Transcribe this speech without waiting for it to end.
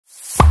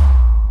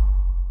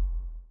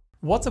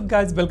What's up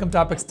guys, welcome to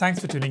Apex.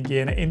 Thanks for tuning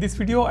in. In this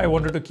video, I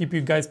wanted to keep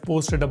you guys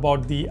posted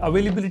about the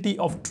availability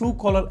of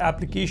Truecaller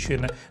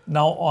application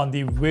now on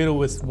the Wear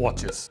OS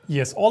watches.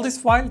 Yes, all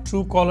this while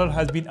Truecaller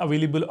has been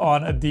available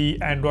on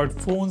the Android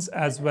phones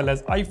as well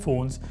as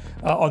iPhones.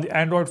 On the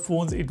Android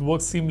phones, it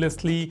works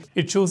seamlessly.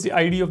 It shows the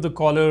ID of the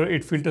caller.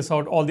 It filters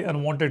out all the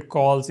unwanted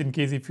calls in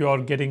case if you are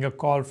getting a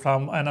call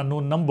from an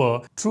unknown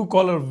number.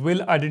 Truecaller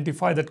will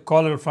identify that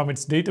caller from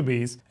its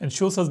database and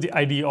shows us the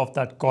ID of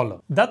that caller.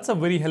 That's a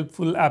very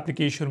helpful application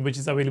which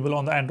is available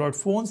on the Android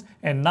phones,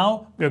 and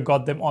now we've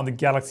got them on the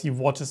Galaxy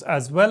watches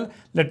as well.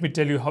 Let me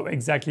tell you how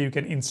exactly you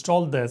can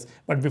install this.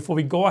 But before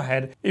we go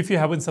ahead, if you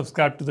haven't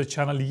subscribed to the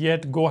channel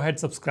yet, go ahead,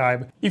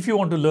 subscribe. If you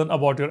want to learn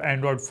about your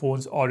Android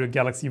phones or your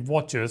Galaxy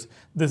watches,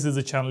 this is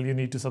the channel you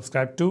need to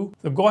subscribe to.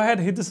 So go ahead,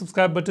 hit the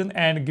subscribe button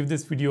and give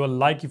this video a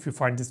like if you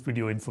find this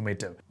video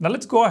informative. Now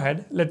let's go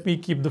ahead. Let me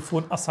keep the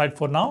phone aside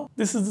for now.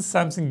 This is the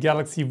Samsung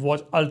Galaxy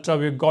Watch Ultra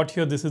we've got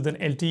here. This is an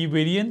LTE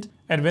variant.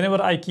 And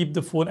whenever I keep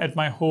the phone at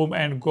my home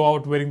and go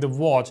out wearing the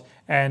watch,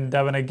 and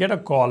when I get a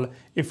call,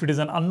 if it is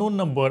an unknown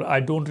number, I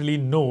don't really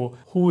know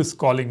who is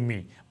calling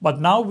me. But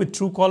now with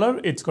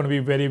Truecaller, it's going to be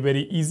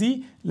very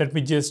easy. Let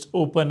me just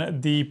open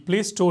the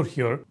Play Store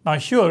here. Now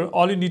here,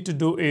 all you need to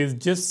do is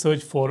just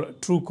search for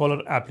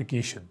Truecaller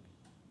application.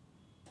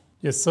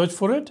 Just search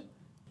for it.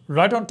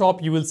 Right on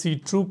top, you will see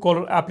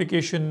Truecaller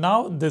application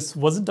now. This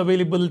wasn't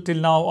available till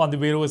now on the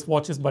Wear OS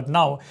watches, but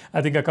now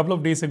I think a couple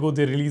of days ago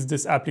they released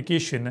this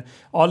application.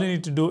 All you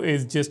need to do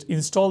is just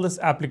install this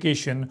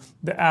application.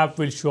 The app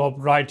will show up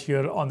right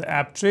here on the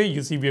app tray.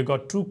 You see we've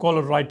got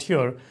Truecaller right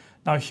here.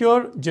 Now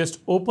here, just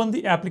open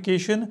the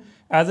application.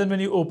 As and when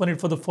you open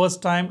it for the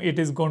first time, it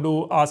is going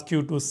to ask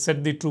you to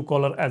set the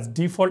Truecaller as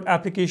default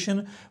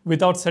application.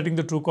 Without setting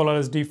the Truecaller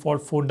as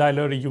default phone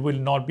dialer, you will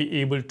not be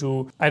able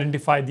to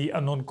identify the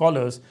unknown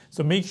callers.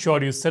 So make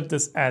sure you set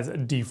this as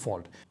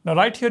default. Now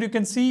right here you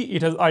can see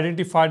it has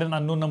identified an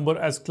unknown number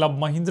as Club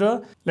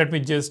Mahindra. Let me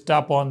just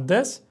tap on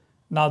this.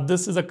 Now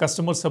this is a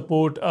customer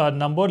support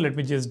number. Let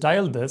me just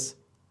dial this.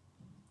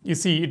 You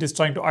see, it is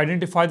trying to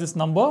identify this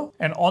number,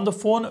 and on the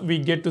phone we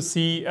get to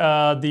see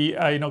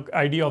the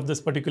ID of this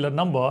particular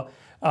number.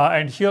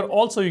 And here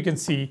also you can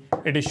see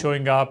it is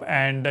showing up,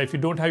 and if you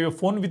don't have your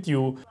phone with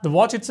you, the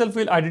watch itself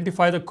will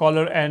identify the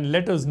caller and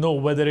let us know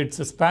whether it's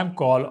a spam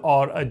call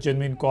or a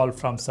genuine call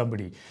from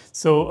somebody.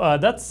 So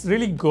that's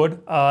really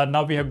good.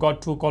 Now we have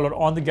got Truecaller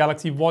on the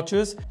Galaxy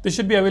watches. This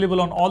should be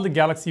available on all the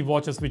Galaxy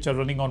watches which are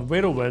running on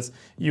Wear OS.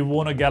 You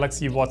own a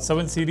Galaxy Watch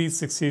 7 series,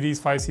 6 series,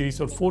 5 series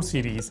or 4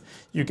 series.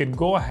 You can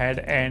go ahead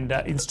and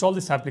install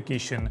this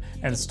application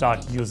and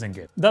start using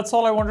it. That's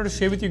all I wanted to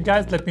share with you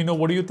guys. Let me know,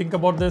 what do you think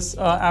about this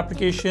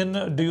application?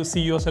 Do you see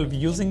yourself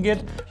using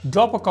it?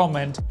 Drop a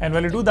comment, and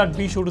while you do that,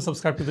 be sure to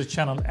subscribe to the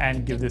channel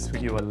and give this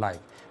video a like.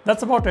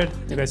 That's about it.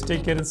 You guys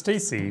take care and stay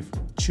safe.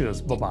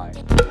 Cheers. Bye-bye.